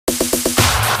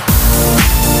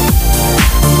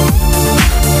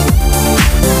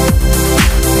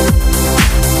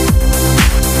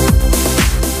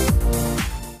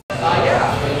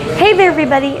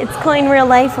everybody, it's Chloe in real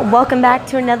life. Welcome back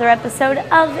to another episode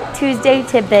of Tuesday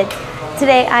Tidbits.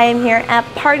 Today I am here at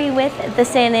Party With at the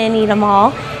Santa Anita Mall.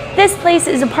 This place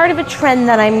is a part of a trend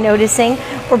that I'm noticing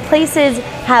where places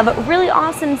have really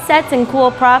awesome sets and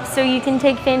cool props so you can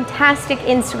take fantastic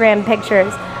Instagram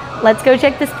pictures. Let's go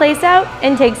check this place out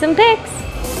and take some pics.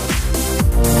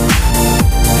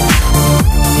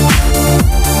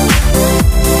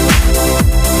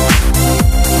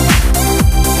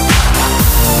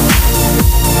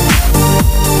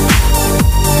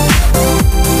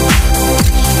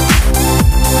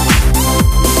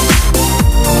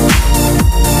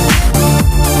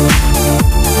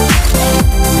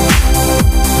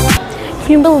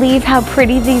 Can you believe how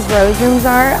pretty these rose rooms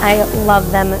are? I love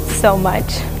them so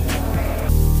much.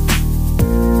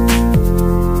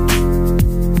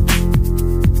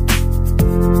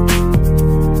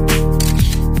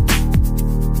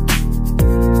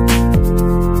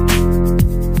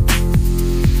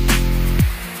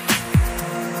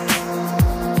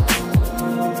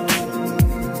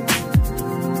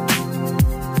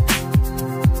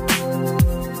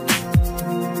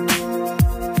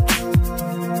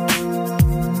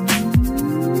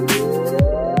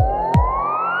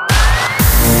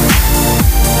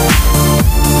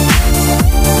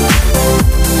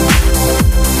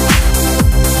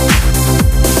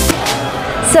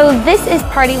 So this is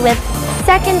Party With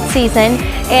second season,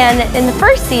 and in the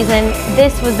first season,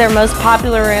 this was their most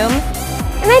popular room,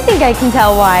 and I think I can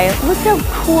tell why. Look how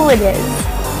cool it is.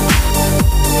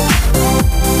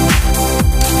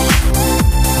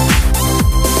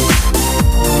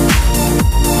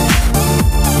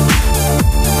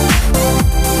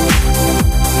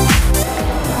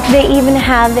 They even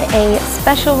have a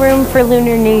special room for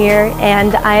Lunar New Year,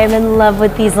 and I am in love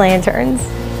with these lanterns.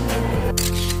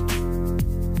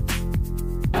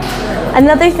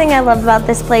 Another thing I love about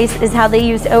this place is how they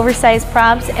use oversized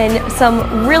props and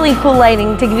some really cool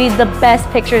lighting to give you the best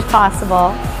pictures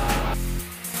possible.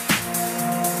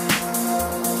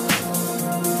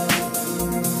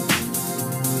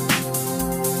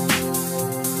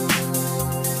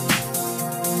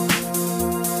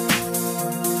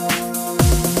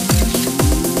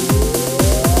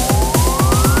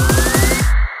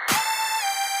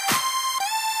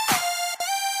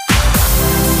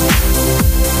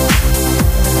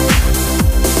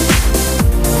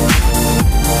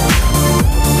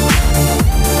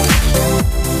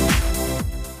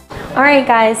 Alright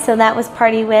guys, so that was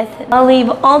Party With. I'll leave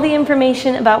all the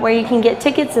information about where you can get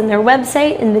tickets and their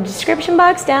website in the description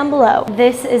box down below.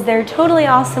 This is their totally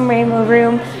awesome rainbow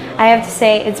room. I have to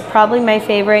say, it's probably my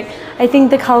favorite. I think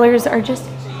the colors are just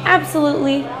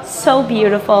absolutely so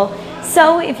beautiful.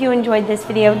 So if you enjoyed this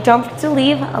video, don't forget to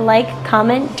leave a like,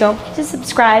 comment, don't forget to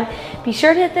subscribe. Be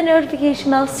sure to hit the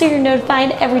notification bell so you're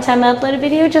notified every time I upload a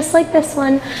video just like this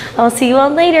one. I'll see you all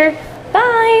later.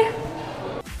 Bye!